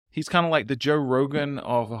He's kind of like the Joe Rogan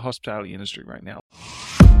of the hospitality industry right now.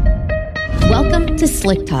 Welcome to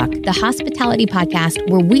Slick Talk, the hospitality podcast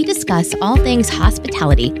where we discuss all things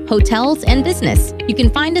hospitality, hotels, and business. You can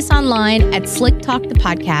find us online at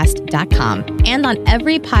slicktalkthepodcast.com and on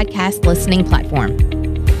every podcast listening platform.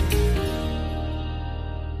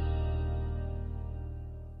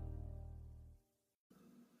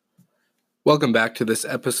 Welcome back to this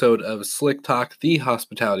episode of Slick Talk, the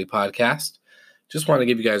hospitality podcast. Just want to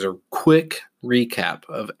give you guys a quick recap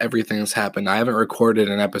of everything that's happened. I haven't recorded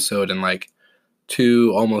an episode in like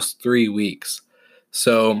 2, almost 3 weeks.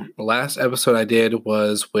 So the last episode I did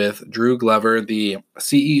was with Drew Glover, the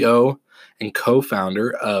CEO and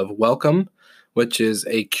co-founder of Welcome, which is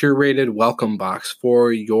a curated welcome box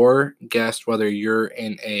for your guest, whether you're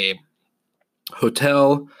in a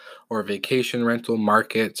hotel or vacation rental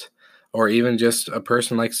market, or even just a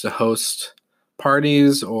person likes to host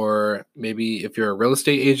parties, or maybe if you're a real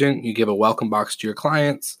estate agent, you give a welcome box to your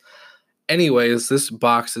clients. Anyways, this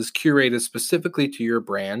box is curated specifically to your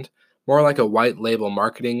brand, more like a white label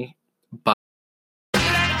marketing box.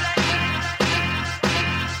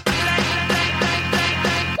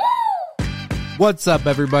 What's up,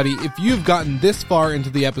 everybody? If you've gotten this far into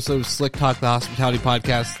the episode of Slick Talk, the Hospitality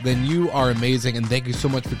Podcast, then you are amazing, and thank you so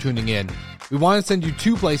much for tuning in. We want to send you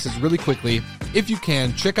 2 places really quickly. If you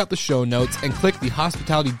can, check out the show notes and click the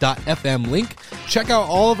hospitality.fm link. Check out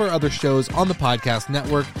all of our other shows on the podcast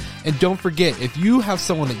network. And don't forget, if you have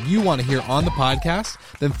someone that you want to hear on the podcast,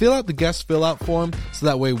 then fill out the guest fill out form so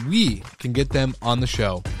that way we can get them on the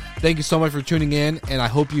show. Thank you so much for tuning in, and I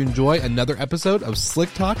hope you enjoy another episode of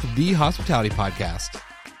Slick Talk, the Hospitality Podcast.